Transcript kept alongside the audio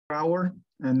hour,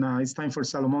 and it's time for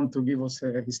Salomon to give us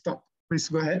his talk. Please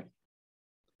go ahead.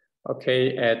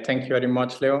 Okay, thank you very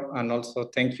much, Leo, and also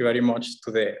thank you very much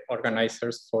to the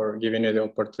organizers for giving me the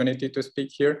opportunity to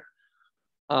speak here.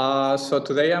 So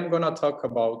today I'm going to talk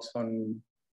about some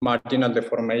marginal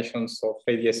deformations of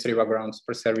AdS3 backgrounds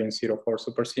preserving 0-4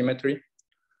 supersymmetry.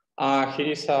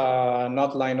 Here is an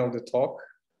outline of the talk.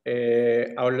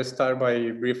 I will start by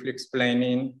briefly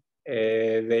explaining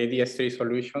the AdS3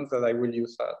 solutions that I will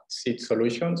use as seed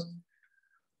solutions.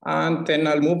 And then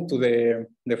I'll move to the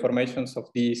deformations of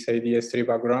these AdS3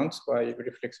 backgrounds by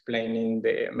briefly explaining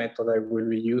the method I will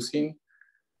be using.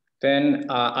 Then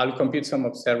I'll compute some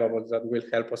observables that will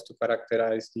help us to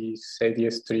characterize these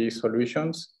AdS3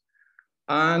 solutions.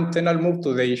 And then I'll move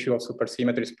to the issue of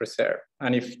supersymmetries preserved.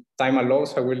 And if time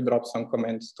allows, I will drop some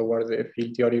comments towards the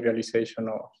field theory realization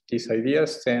of these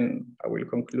ideas, then I will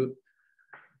conclude.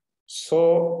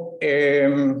 So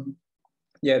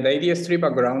yeah, the AdS3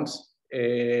 backgrounds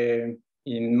in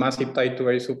massive type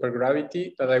 2A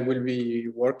supergravity that I will be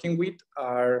working with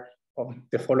are of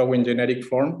the following generic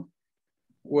form,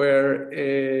 where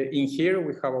in here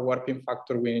we have a warping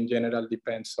factor which in general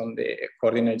depends on the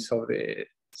coordinates of the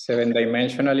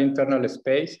 7-dimensional internal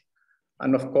space.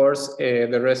 And of course,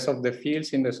 the rest of the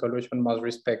fields in the solution must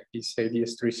respect this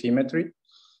AdS3 symmetry.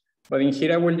 But in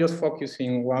here, I will just focus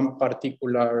in one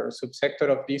particular subsector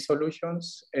of these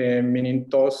solutions, meaning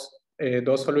those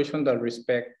solutions that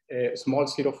respect small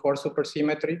 0-4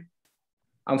 supersymmetry.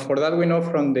 And for that, we know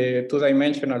from the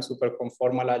 2-dimensional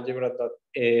superconformal algebra that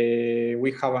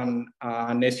we have an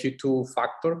SU2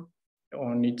 factor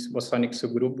on its bosonic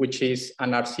subgroup, which is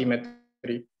an R symmetry.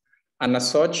 And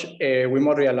as such, we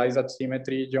must realize that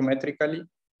symmetry geometrically.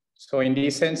 So in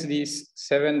this sense, this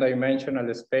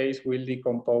 7-dimensional space will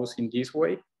decompose in this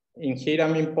way. In here,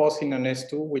 I'm imposing an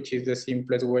S2, which is the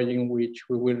simplest way in which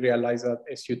we will realize that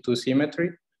SU2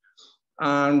 symmetry.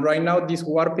 And right now, these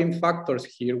warping factors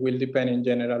here will depend in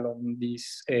general on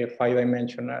this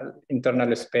 5-dimensional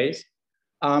internal space.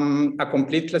 A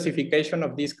complete classification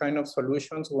of these kind of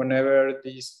solutions whenever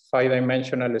this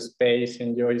 5-dimensional space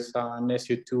enjoys an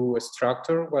SU2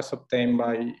 structure was obtained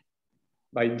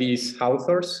by these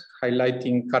authors,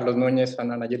 highlighting Carlos Núñez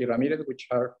and Anayeli Ramirez, which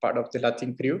are part of the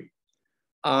Latin crew.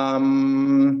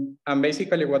 And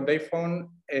basically what they found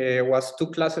was two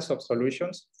classes of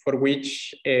solutions for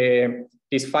which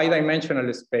this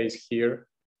 5-dimensional space here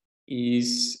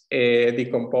is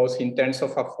decomposed in terms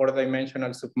of a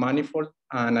 4-dimensional submanifold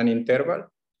and an interval.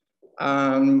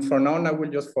 For now, I will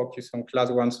just focus on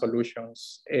class 1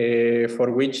 solutions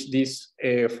for which this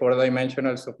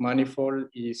 4-dimensional submanifold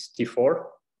is T4.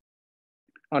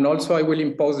 And also I will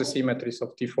impose the symmetries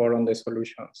of T4 on the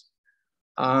solutions.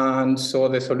 And so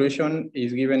the solution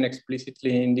is given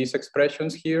explicitly in these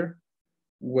expressions here,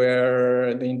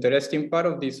 where the interesting part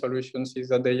of these solutions is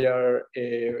that they are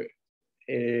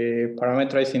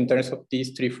parameterized in terms of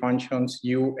these three functions,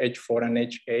 U, H4, and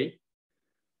HA.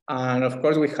 And of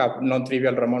course, we have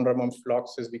non-trivial Ramon-Ramon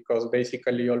fluxes because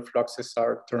basically all fluxes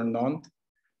are turned on.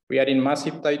 We are in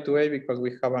massive type 2A because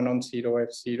we have a non-zero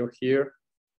F0 here.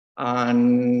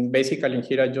 And basically in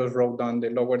here, I just wrote down the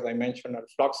lower dimensional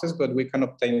fluxes, but we can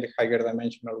obtain the higher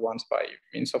dimensional ones by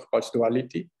means of Koch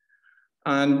duality.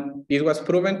 And it was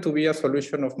proven to be a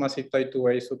solution of massive type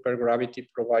 2A supergravity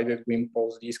provided we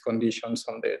impose these conditions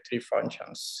on the three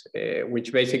functions,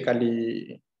 which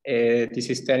basically this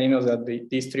is telling us that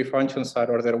these three functions are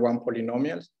order 1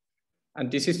 polynomials. And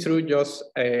this is true just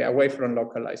away from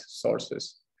localized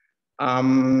sources.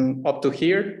 Up to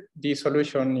here, the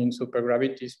solution in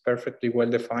supergravity is perfectly well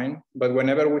defined, but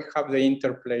whenever we have the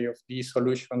interplay of these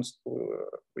solutions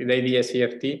with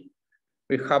AdS-CFT,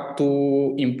 we have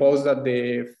to impose that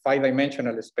the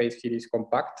 5-dimensional space here is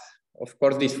compact. Of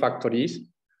course, this factor is,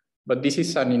 but this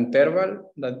is an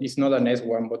interval that is not an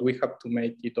S1, but we have to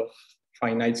make it of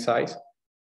finite size.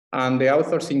 And the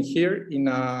authors in here, in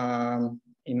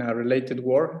a related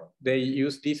work, they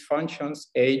use these functions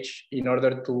H in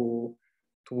order to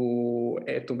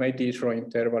make this row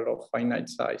interval of finite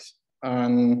size.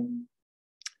 And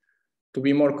to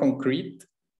be more concrete,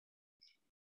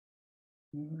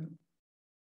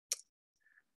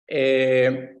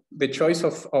 the choice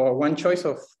of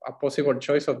a possible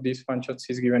choice of these functions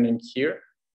is given in here,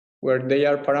 where they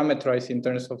are parameterized in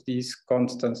terms of these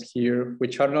constants here,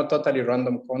 which are not totally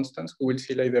random constants. We will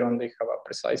see later on they have a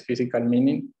precise physical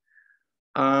meaning.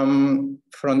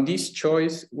 From this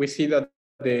choice, we see that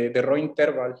the row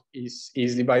interval is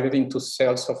divided into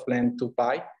cells of length 2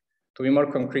 pi. To be more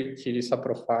concrete, here is a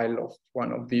profile of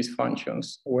one of these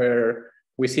functions where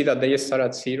we see that they start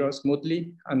at 0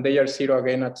 smoothly, and they are 0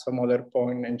 again at some other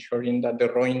point, ensuring that the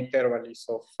raw interval is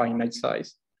of finite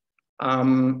size.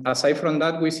 Aside from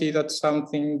that, we see that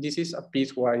this is a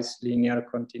piecewise linear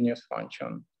continuous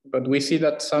function, but we see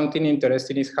that something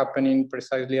interesting is happening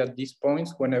precisely at these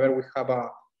points whenever we have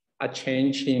a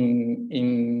change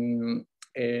in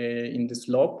the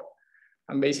slope.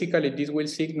 And basically this will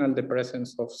signal the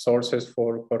presence of sources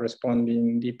for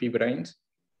corresponding DP branes.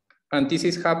 And this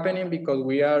is happening because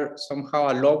we are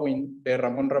somehow allowing the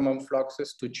Ramon-Ramon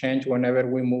fluxes to change whenever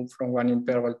we move from one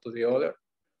interval to the other.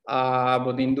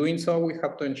 But in doing so, we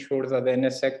have to ensure that the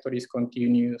NS sector is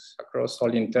continuous across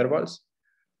all intervals.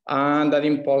 And that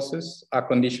imposes a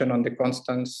condition on the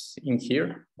constants in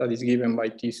here that is given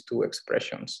by these two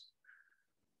expressions.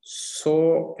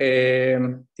 So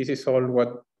this is all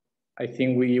what I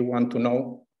think we want to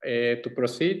know to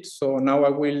proceed. So now I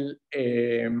will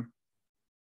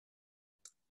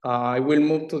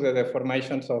move to the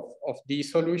deformations of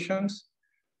these solutions.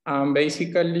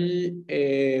 Basically,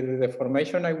 the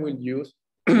deformation I will use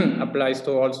applies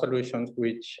to all solutions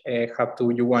which have two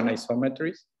U1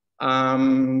 isometries,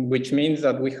 which means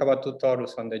that we have a two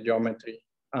torus on the geometry.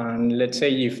 And let's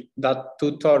say if that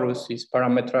two torus is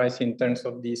parameterized in terms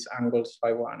of these angles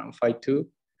phi1 and phi2,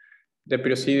 the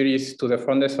procedure is to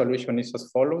deform the solution is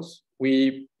as follows.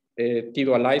 We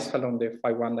T-dualize along the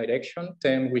phi1 direction,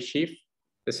 then we shift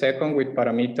the second with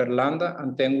parameter lambda,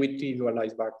 and then we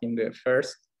T-dualize back in the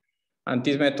first. And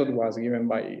this method was given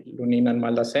by Lunin and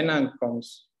Maldacena and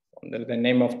comes under the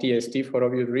name of TST for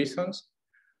obvious reasons.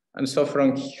 And so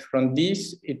from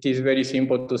this, it is very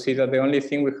simple to see that the only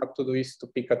thing we have to do is to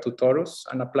pick a two torus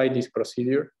and apply this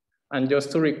procedure. And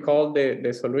just to recall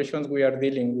the solutions we are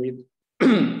dealing with,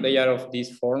 they are of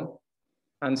this form.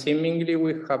 And seemingly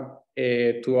we have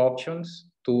two options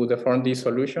to deform this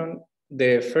solution.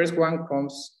 The first one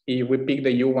comes if we pick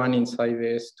the U1 inside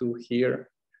the S2 here,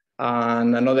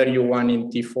 and another U1 in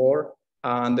T4.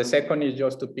 And the second is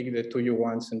just to pick the two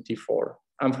U1s in T4.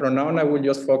 And from now on, I will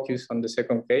just focus on the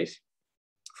second case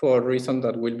for a reason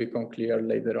that will become clear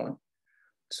later on.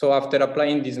 So after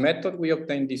applying this method, we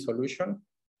obtain this solution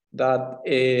that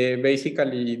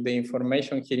basically the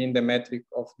information here in the metric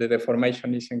of the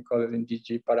deformation is encoded in this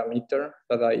G parameter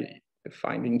that I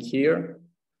defined in here.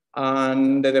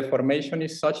 And the deformation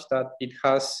is such that it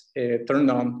has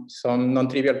turned on some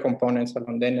non-trivial components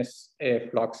along the NS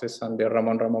fluxes and the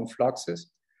Ramon-Ramon fluxes.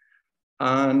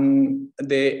 And at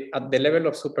the level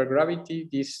of supergravity,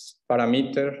 this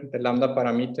parameter, the lambda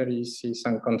parameter is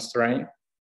unconstrained.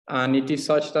 And it is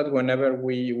such that whenever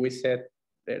we set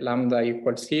the lambda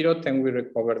equals 0, then we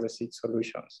recover the seed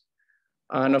solutions.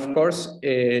 And of course,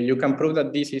 you can prove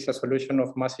that this is a solution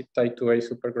of massive type 2A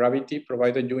supergravity,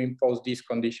 provided you impose these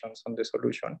conditions on the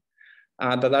solution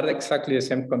that are exactly the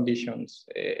same conditions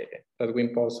that we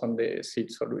impose on the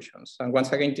seed solutions. And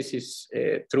once again, this is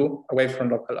true away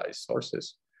from localized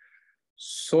sources.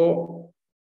 So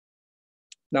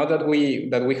now that we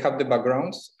have the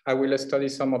backgrounds, I will study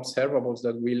some observables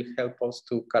that will help us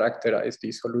to characterize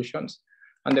these solutions.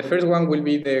 And the first one will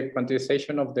be the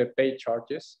quantization of the pay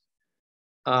charges.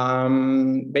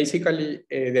 Basically,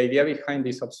 the idea behind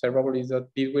this observable is that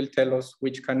it will tell us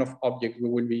which kind of object we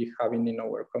will be having in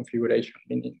our configuration,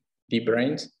 meaning the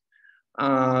branes.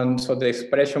 And so the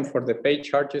expression for the pay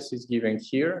charges is given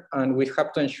here, and we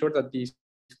have to ensure that this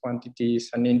quantity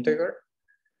is an integer.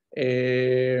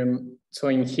 So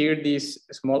in here, this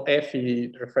small f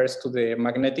refers to the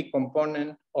magnetic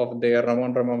component of the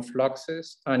Ramon-Ramon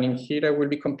fluxes. And in here, I will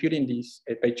be computing this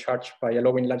pay charge by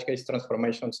allowing large gauge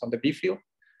transformations on the B field.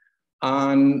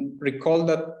 And recall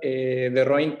that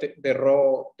the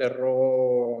raw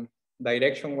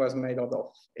direction was made out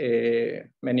of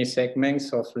many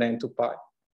segments of length 2 pi.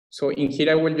 So in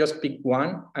here, I will just pick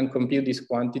one and compute this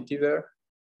quantity there.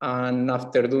 And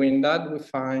after doing that, we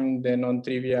find the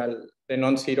non-trivial, the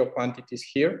non-zero quantities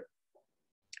here,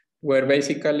 where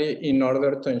basically in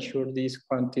order to ensure this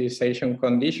quantization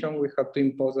condition, we have to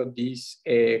impose that these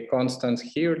constants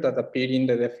here that appear in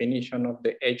the definition of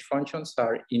the H functions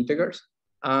are integers.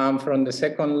 From the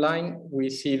second line,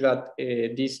 we see that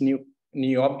these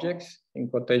new objects, in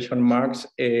quotation marks,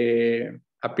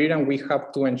 appear, and we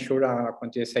have to ensure a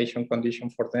quantization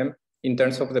condition for them in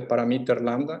terms of the parameter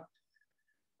lambda.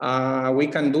 We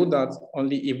can do that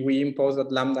only if we impose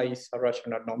that lambda is a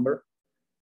rational number.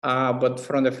 But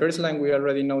from the first line, we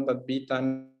already know that beta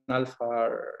and alpha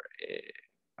are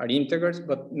integers.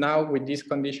 But now with this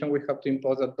condition, we have to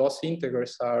impose that those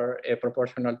integers are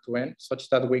proportional to n, such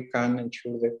that we can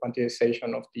ensure the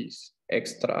quantization of these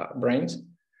extra branes.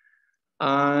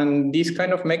 And this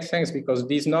kind of makes sense because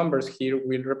these numbers here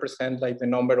will represent like the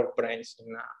number of branes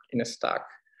in a stack.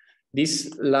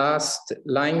 This last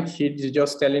line here is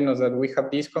just telling us that we have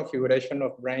this configuration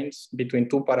of branes between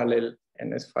two parallel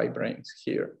NS5 branes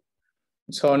here.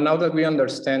 So now that we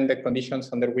understand the conditions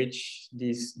under which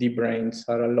these D branes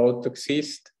are allowed to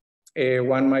exist,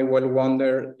 one might well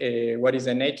wonder what is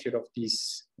the nature of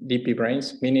these DP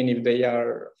branes, meaning if they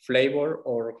are flavor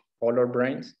or color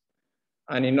branes.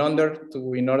 And in order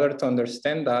to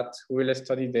understand that, we will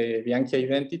study the Bianchi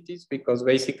identities, because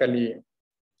basically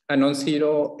a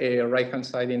non-zero right-hand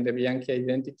side in the Bianchi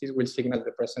identities will signal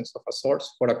the presence of a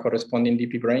source for a corresponding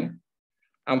DP brane.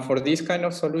 And for these kind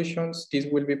of solutions, this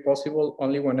will be possible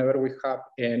only whenever we have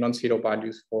non-zero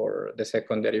values for the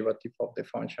second derivative of the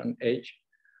function h.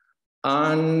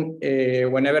 And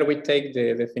whenever we take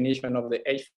the definition of the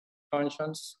h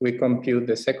functions, we compute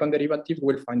the second derivative,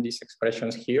 we'll find these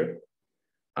expressions here.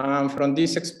 And from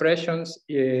these expressions,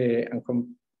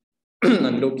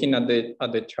 and looking at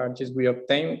the charges we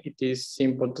obtain, it is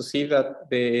simple to see that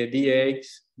the dx,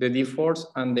 the d4s,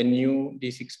 and the new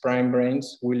d6 prime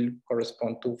branes will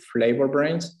correspond to flavor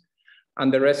branes,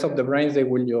 and the rest of the branes, they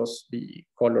will just be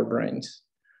color branes.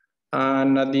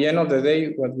 And at the end of the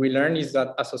day, what we learn is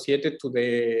that associated to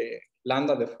the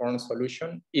lambda deformed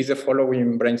solution is the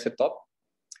following brane setup,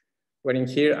 where in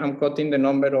here I'm cutting the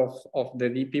number of the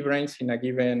DP branes in a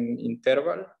given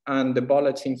interval, and the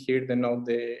bullets in here denote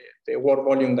the work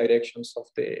volume directions of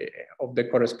the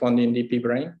corresponding DP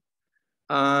brane.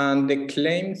 And the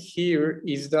claim here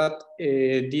is that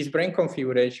this brane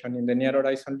configuration in the near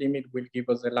horizon limit will give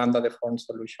us the lambda deformed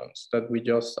solutions that we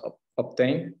just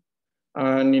obtained.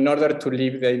 And in order to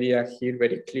leave the idea here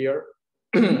very clear,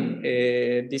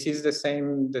 this is the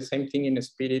same thing in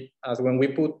spirit as when we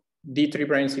put D3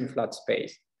 branes in flat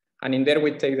space. And in there,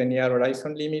 we take the near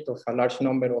horizon limit of a large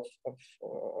number of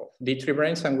D3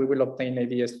 branes, and we will obtain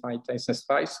AdS5 times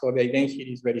S5. So the idea here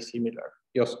is very similar,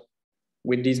 just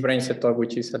with this brane setup,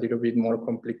 which is a little bit more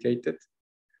complicated.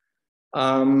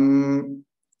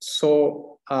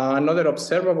 So another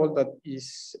observable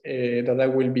that I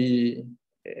will be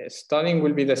studying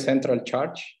will be the central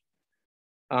charge.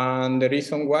 And the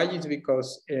reason why is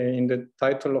because in the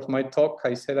title of my talk,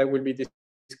 I said I will be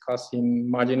discussing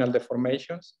marginal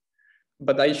deformations,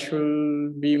 but I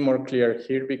should be more clear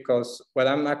here, because what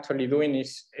I'm actually doing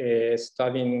is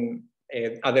studying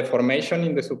a deformation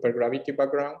in the supergravity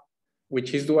background,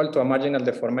 which is dual to a marginal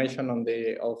deformation of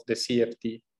the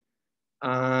CFT.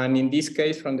 And in this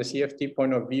case, from the CFT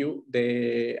point of view,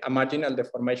 a marginal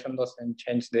deformation doesn't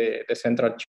change the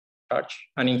central charge.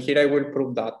 And in here, I will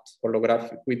prove that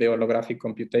with the holographic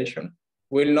computation.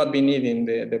 Will not be needing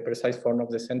the precise form of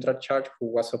the central charge who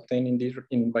was obtained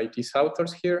by these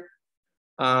authors here.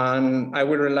 And I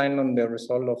will rely on the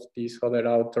result of these other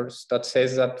authors that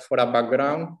says that for a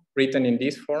background written in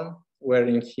this form, where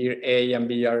in here A and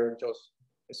B are just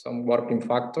some warping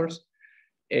factors,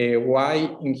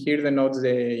 Y in here denotes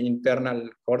the internal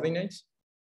coordinates.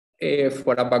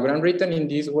 For a background written in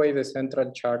this way, the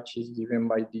central charge is given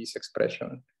by this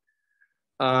expression.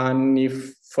 And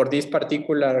if for this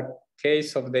particular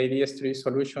case of the AdS3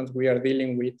 solutions we are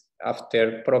dealing with,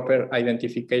 after proper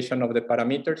identification of the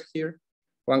parameters here,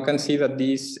 one can see that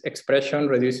this expression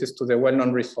reduces to the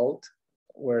well-known result,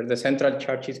 where the central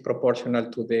charge is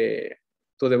proportional to the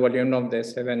volume of the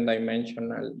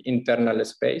 7-dimensional internal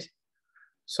space.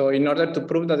 So in order to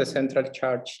prove that the central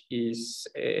charge is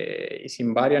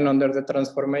invariant under the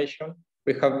transformation,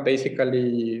 we have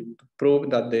basically to prove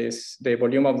that the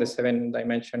volume of the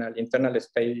 7-dimensional internal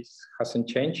space hasn't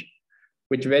changed,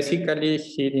 which basically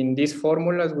here in these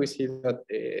formulas, we see that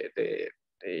the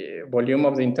volume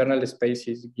of the internal space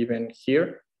is given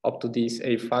here up to this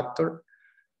A factor.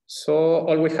 So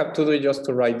all we have to do is just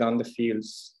to write down the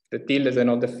fields. The tildes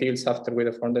denote the fields after we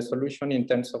deform the solution in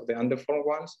terms of the undeformed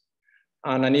ones.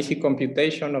 And an easy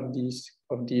computation of this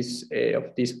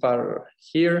part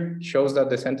here shows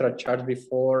that the central charge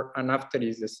before and after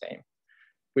is the same,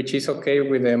 which is okay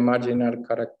with the marginal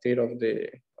character of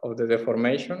the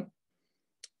deformation.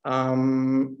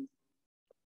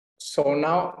 So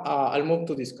now I'll move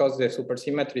to discuss the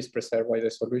supersymmetries preserved by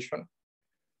the solution.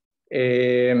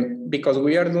 Because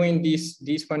we are doing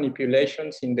these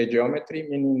manipulations in the geometry,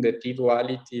 meaning the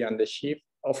T-duality and the shift,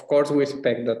 of course, we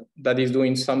expect that is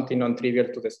doing something non-trivial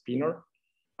to the spinor.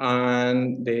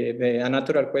 And the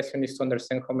natural question is to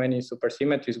understand how many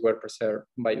supersymmetries were preserved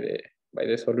by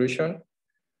the solution.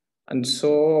 And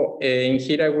so in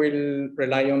here, I will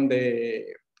rely on the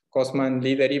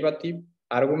Cosman-Lie derivative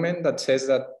argument that says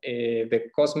that the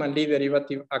Cosman-Lie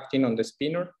derivative acting on the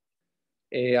spinor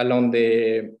along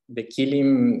the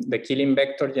Killing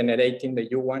vector generating the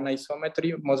U1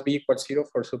 isometry must be equal 0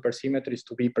 for supersymmetries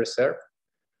to be preserved.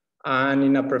 And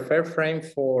in a preferred frame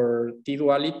for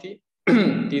T-duality,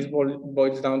 this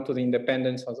boils down to the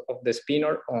independence of the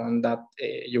spinor on that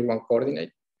U1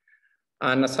 coordinate.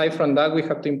 And aside from that, we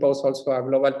have to impose also a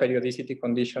global periodicity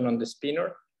condition on the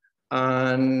spinor.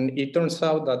 And it turns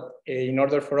out that in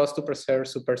order for us to preserve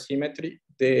supersymmetry,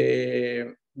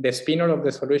 the spinor of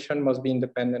the solution must be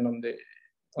independent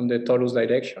on the torus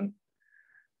direction.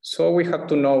 So we have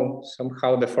to know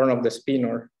somehow the form of the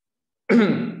spinor,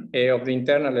 of the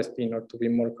internal spinor, to be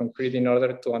more concrete in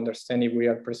order to understand if we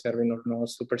are preserving or not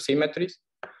supersymmetries.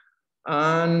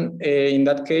 And in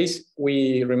that case,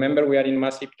 we remember we are in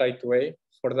massive type 2A.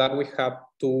 For that, we have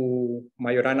two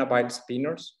Majorana-Weil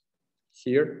spinors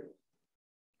here.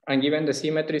 And given the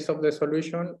symmetries of the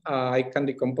solution, I can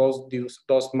decompose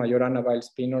those Majorana-Weil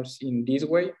spinors in this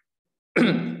way,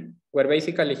 where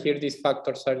basically here these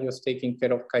factors are just taking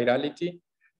care of chirality.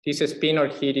 This spinor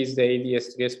here is the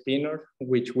AdS3 spinor,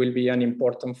 which will be an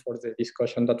important for the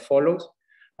discussion that follows.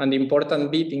 And the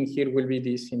important bit in here will be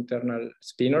this internal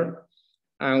spinor.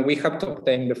 And we have to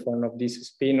obtain the form of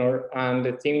this spinor. And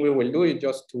the thing we will do is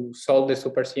just to solve the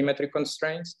supersymmetry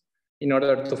constraints in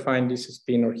order to find this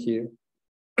spinor here.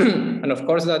 And of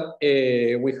course that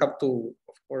we have to,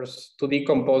 of course, to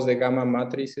decompose the gamma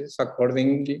matrices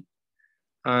accordingly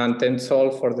and then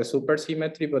solve for the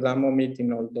supersymmetry, but I'm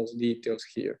omitting all those details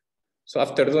here. So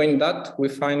after doing that, we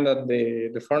find that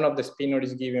the form of the spinor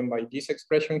is given by this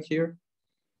expression here,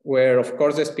 where of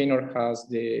course the spinor has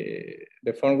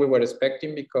the form we were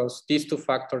expecting, because these two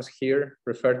factors here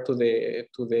refer to the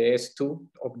S2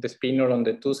 of the spinor on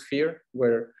the two sphere,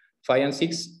 where 5 and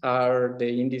 6 are the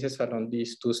indices around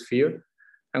these two sphere.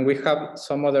 And we have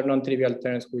some other non-trivial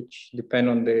terms which depend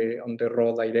on the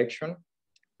raw direction.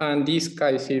 And this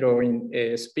chi0 in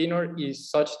spinor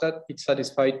is such that it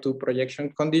satisfies two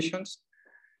projection conditions.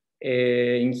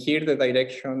 In here, the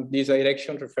direction, this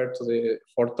direction refers to the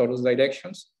 4 torus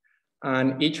directions.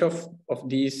 And each of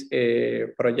these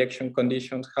projection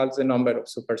conditions has the number of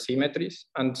supersymmetries.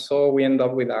 And so we end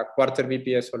up with a quarter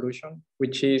BPS solution,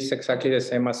 which is exactly the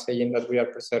same as saying that we are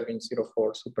preserving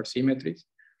 0,4 supersymmetries.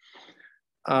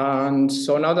 And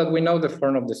so now that we know the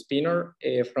form of the spinor,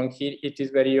 from here, it is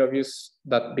very obvious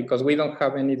that because we don't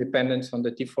have any dependence on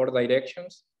the T4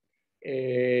 directions,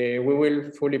 we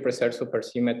will fully preserve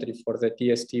supersymmetry for the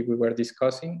TST we were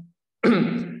discussing.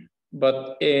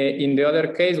 But in the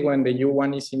other case, when the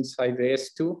U1 is inside the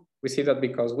S2, we see that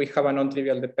because we have a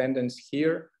non-trivial dependence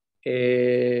here,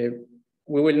 we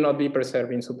will not be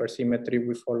preserving supersymmetry.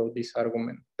 We follow this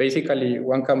argument. Basically,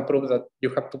 one can prove that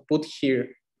you have to put here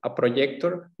a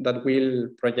projector that will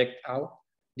project out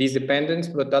this dependence,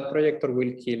 but that projector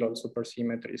will kill all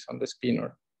supersymmetries on the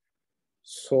spinor.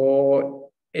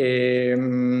 So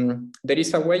there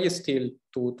is a way still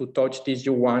to touch this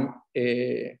U1,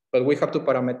 but we have to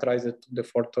parameterize the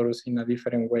 4 torus in a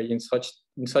different way, in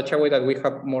such a way that we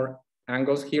have more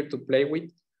angles here to play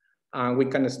with, and we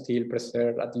can still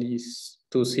preserve at least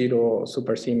 2,0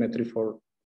 supersymmetry for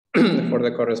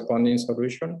the corresponding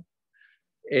solution.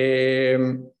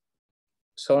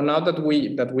 So now that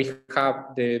we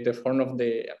have the form of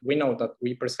we know that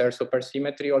we preserve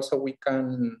supersymmetry, also we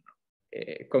can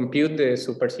compute the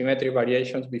supersymmetry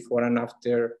variations before and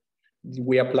after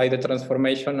we apply the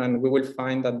transformation, and we will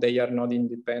find that they are not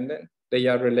independent. They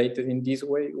are related in this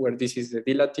way, where this is the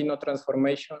Di-Latino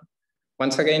transformation.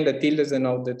 Once again, the tilde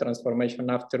denote the transformation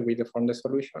after we deform the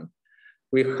solution.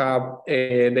 We have,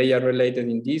 they are related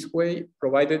in this way,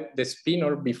 provided the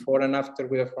spinor before and after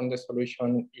we deform the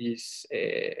solution is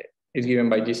given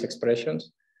by these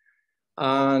expressions.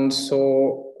 And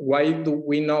so why do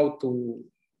we know to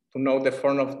know the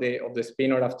form of the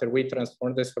spinor after we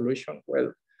transform the solution?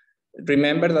 Well,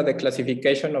 remember that the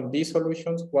classification of these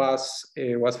solutions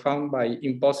was found by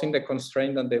imposing the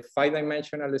constraint that the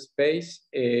 5-dimensional space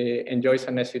enjoys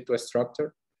an SU2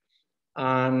 structure.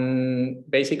 And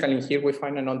basically here we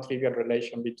find a non-trivial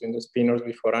relation between the spinors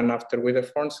before and after we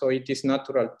deform. So it is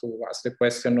natural to ask the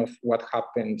question of what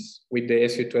happens with the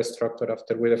SU2 structure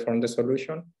after we deform the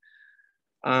solution.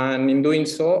 And in doing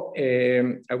so,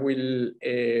 it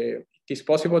is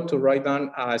possible to write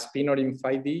down a spinor in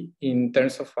 5D in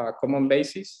terms of a common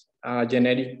basis, a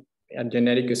generic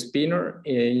spinor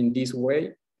in this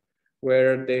way,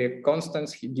 where the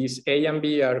constants, these A and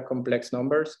B are complex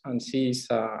numbers, and C is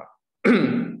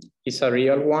a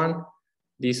real one.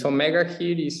 This omega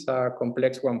here is a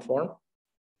complex one form.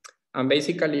 And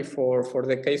basically for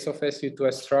the case of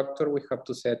SU2 structure, we have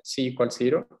to set C equals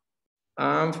 0.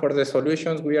 For the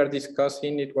solutions we are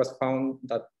discussing, it was found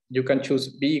that you can choose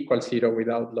B equals 0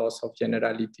 without loss of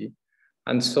generality.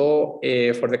 And so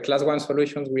for the class 1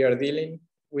 solutions we are dealing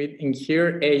with, in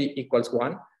here, A equals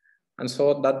 1. And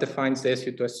so that defines the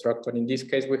SU2 structure. In this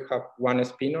case, we have one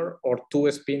spinor or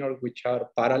two spinors which are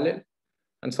parallel.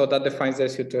 And so that defines the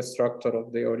SU2 structure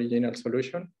of the original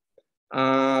solution.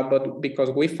 But because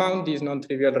we found this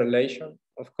non-trivial relation,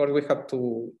 of course, we have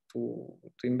to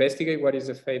investigate what is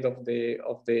the fate of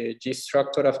the G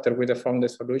structure after we deform the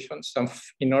solution. So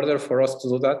in order for us to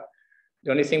do that,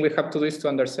 the only thing we have to do is to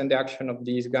understand the action of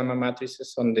these gamma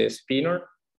matrices on the spinor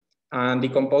and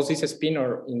decompose this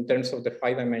spinor in terms of the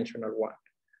 5-dimensional one.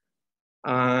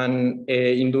 And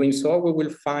in doing so, we will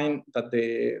find that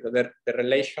the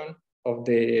relation of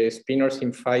the spinors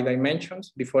in 5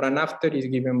 dimensions before and after is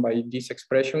given by this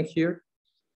expression here.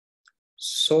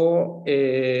 So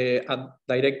a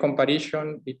direct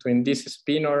comparison between this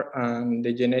spinor and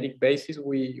the generic basis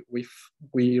we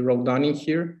wrote down in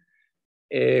here.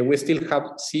 We still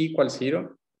have C equals 0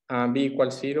 and B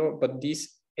equals 0, but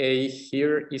this A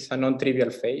here is a non-trivial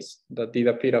phase that did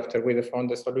appear after we deformed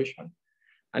the solution.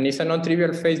 And it's a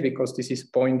non-trivial phase because this is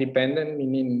point dependent,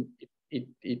 meaning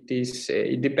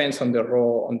it depends on the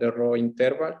row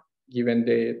interval, given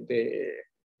the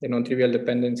non-trivial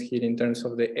dependence here in terms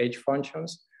of the H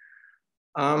functions.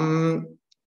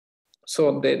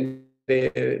 So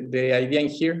the idea in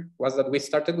here was that we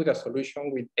started with a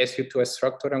solution with SU2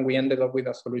 structure and we ended up with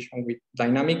a solution with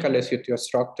dynamical SU2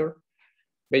 structure.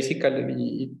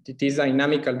 Basically, it is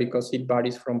dynamical because it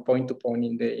varies from point to point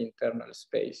in the internal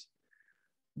space.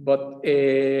 But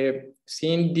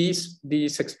seeing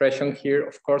this expression here,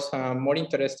 of course, a more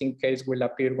interesting case will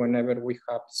appear whenever we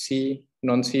have C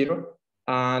non-zero.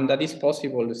 And that is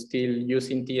possible still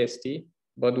using TST,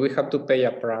 but we have to pay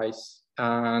a price.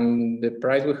 And the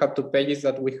price we have to pay is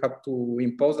that we have to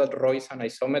impose that rho is an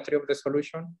isometry of the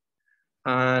solution.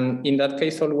 And in that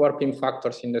case, all warping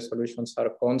factors in the solutions are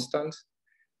constants.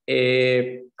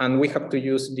 And we have to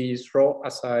use this rho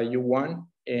as a U1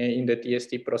 in the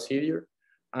TST procedure.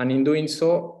 And in doing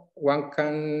so, one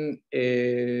can,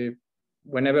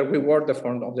 whenever we work the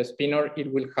form of the spinor,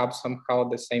 it will have somehow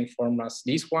the same form as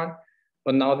this one.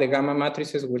 But now the gamma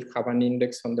matrices will have an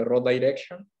index on the rho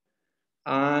direction.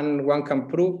 And one can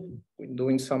prove,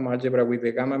 doing some algebra with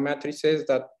the gamma matrices,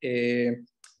 that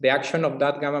the action of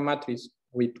that gamma matrix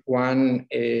with one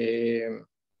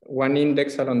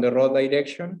index along the rho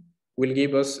direction will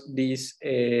give us this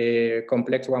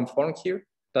complex one form here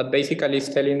that basically is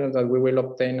telling us that we will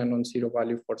obtain a non-zero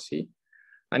value for C.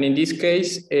 And in this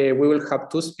case, we will have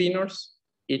two spinors,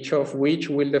 each of which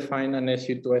will define an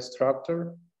SU2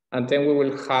 structure. And then we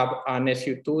will have an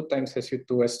SU2 times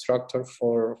SU2 structure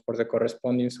for the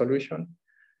corresponding solution,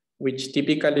 which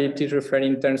typically it is referred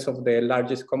in terms of the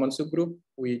largest common subgroup,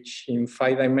 which in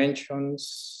 5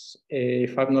 dimensions,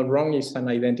 if I'm not wrong, is an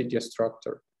identity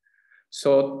structure.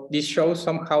 So this shows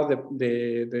somehow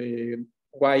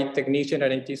why technique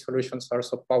generative solutions are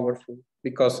so powerful,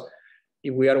 because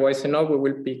if we are wise enough, we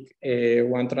will pick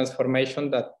one transformation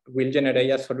that will generate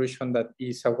a solution that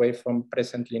is away from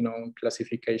presently known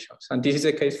classifications. And this is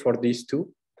the case for these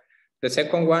two. The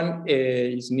second one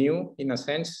is new in a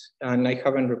sense, and I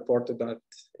haven't reported that,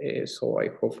 so I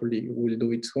hopefully will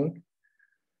do it soon.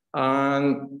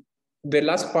 And the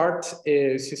last part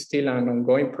is still an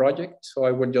ongoing project, so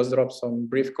I will just drop some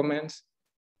brief comments.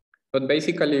 But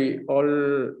basically,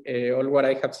 all what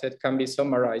I have said can be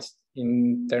summarized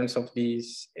in terms of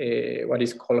this, what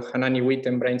is called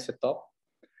Hannany-Witten brane setup,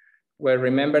 where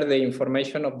remember the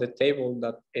information of the table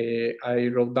that I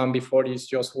wrote down before is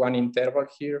just one interval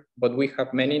here, but we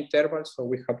have many intervals, so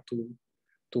we have to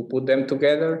put them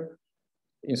together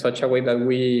in such a way that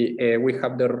we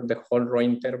have the whole row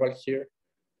interval here.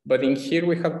 But in here,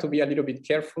 we have to be a little bit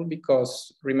careful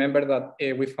because remember that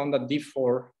we found that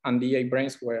D4 and D8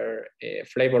 branes were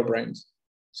flavor branes.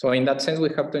 So in that sense, we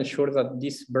have to ensure that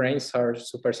these branes are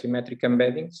supersymmetric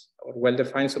embeddings or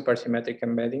well-defined supersymmetric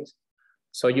embeddings.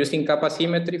 So using kappa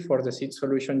symmetry for the seed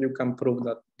solution, you can prove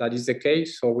that that is the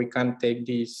case. So we can take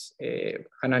this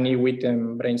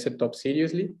Hannany-Witten brane setup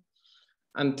seriously.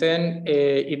 And then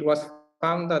it was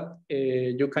found that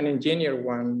you can engineer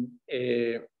one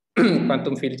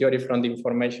quantum field theory from the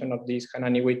information of this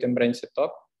Hannany-Witten brane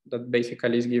setup that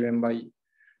basically is given by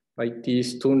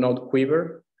these two node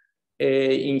quiver.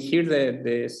 In here,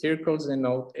 the circles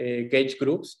denote gauge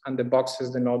groups and the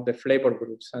boxes denote the flavor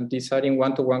groups. And these are in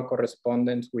one-to-one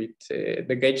correspondence with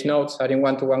the gauge nodes are in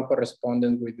one-to-one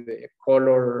correspondence with the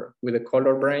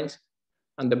color branes,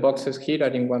 and the boxes here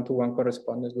are in one-to-one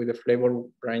correspondence with the flavor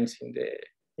branes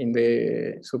in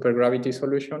the supergravity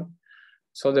solution.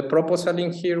 So the proposal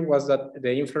in here was that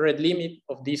the infrared limit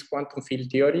of this quantum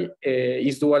field theory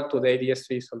is dual to the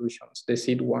AdS3 solutions, the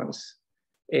seed ones.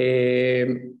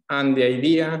 And the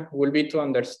idea will be to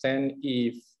understand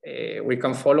if we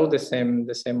can follow the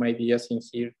same ideas in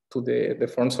here to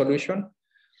the form solution.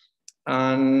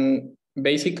 And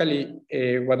basically,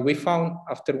 what we found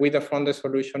after we deformed the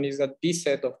solution is that this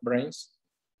set of branes,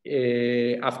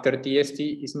 after TST,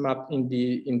 is mapped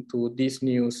into this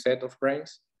new set of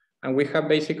branes. And we have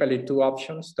basically two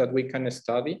options that we can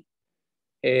study.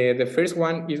 The first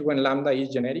one is when lambda is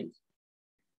generic.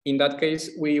 In that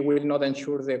case, we will not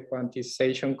ensure the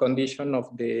quantization condition of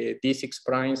the D6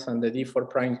 primes and the D4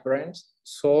 prime branes.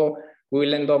 So we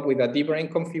will end up with a D-brane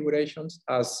configurations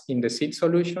as in the seed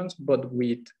solutions, but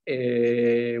in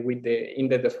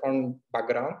the deformed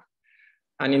background.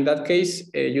 And in that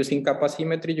case, using kappa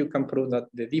symmetry, you can prove that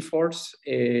the D4s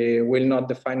will not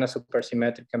define a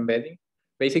supersymmetric embedding.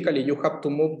 Basically, you have to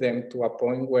move them to a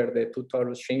point where the two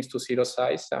torus shrinks to zero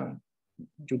size, and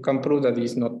you can prove that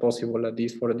it's not possible at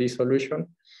least for this solution.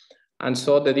 And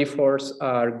so the D4s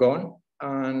are gone,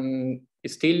 and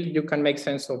still you can make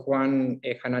sense of one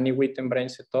Hannany-Witten brane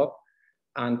setup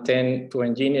and then to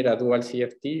engineer a dual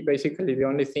CFT. Basically, the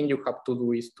only thing you have to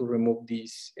do is to remove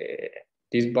these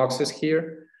boxes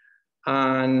here.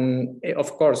 And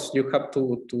of course, you have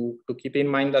to keep in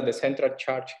mind that the central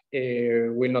charge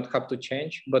will not have to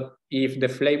change, but if the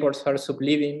flavors are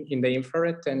subleading in the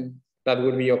infrared, then that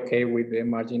will be okay with the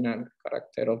marginal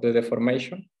character of the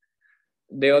deformation.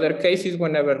 The other case is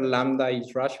whenever lambda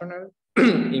is rational.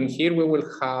 In here, we will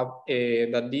have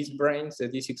that these branes, the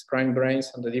D6 prime branes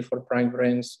and the D4 prime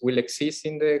branes will exist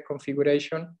in the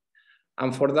configuration.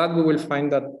 And for that, we will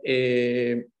find that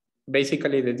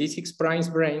basically the D6 prime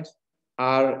branes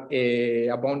are a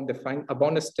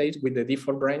bound state with the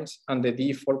D4 branes, and the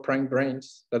D4 prime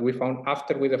branes that we found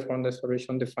after we deformed the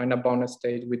solution define a bound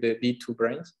state with the D2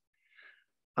 branes.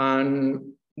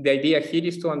 And the idea here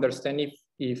is to understand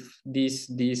if this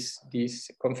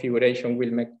configuration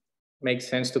will make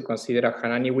sense to consider a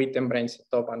Hannany-Witten brane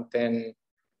setup and then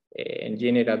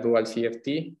engineer a dual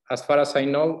CFT. As far as I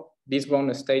know, these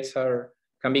bound states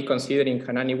can be considered in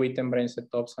Hannany-Witten brane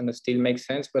setups and still make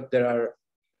sense, but there are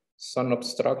some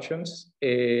obstructions.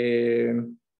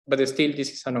 But still,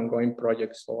 this is an ongoing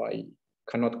project, so I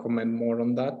cannot comment more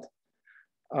on that.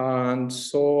 And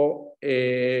so,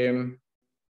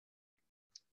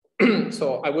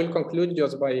 so I will conclude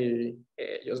just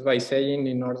by saying,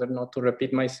 in order not to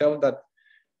repeat myself, that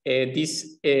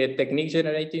these technique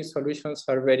generating solutions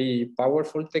are very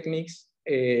powerful techniques.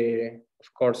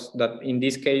 Of course, that in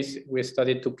this case, we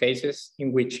studied two cases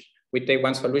in which we take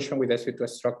one solution with SU2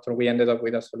 structure. We ended up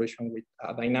with a solution with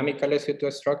a dynamical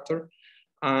SU2 structure,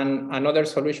 and another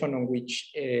solution on which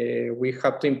we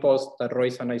have to impose the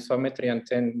Roy's anisometry, and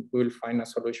then we'll find a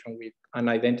solution with an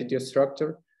identity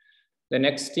structure. The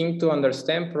next thing to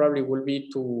understand probably will be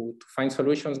to find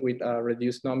solutions with a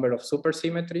reduced number of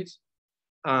supersymmetries.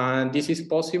 And this is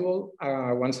possible,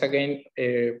 once again,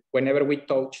 whenever we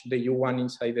touch the U1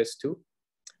 inside S2.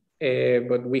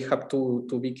 But we have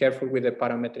to be careful with the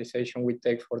parametrization we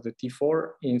take for the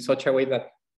T4 in such a way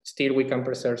that still we can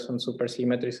preserve some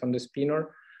supersymmetries on the spinor.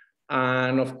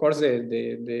 And of course,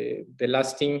 the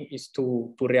last thing is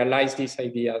to realize these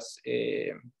ideas,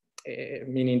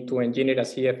 meaning to engineer a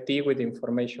CFT with the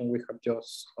information we have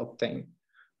just obtained.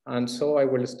 And so I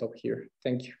will stop here.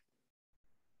 Thank you.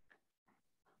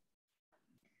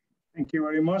 Thank you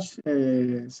very much,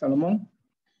 Salomon.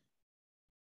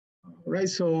 All right,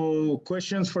 so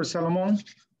questions for Salomon?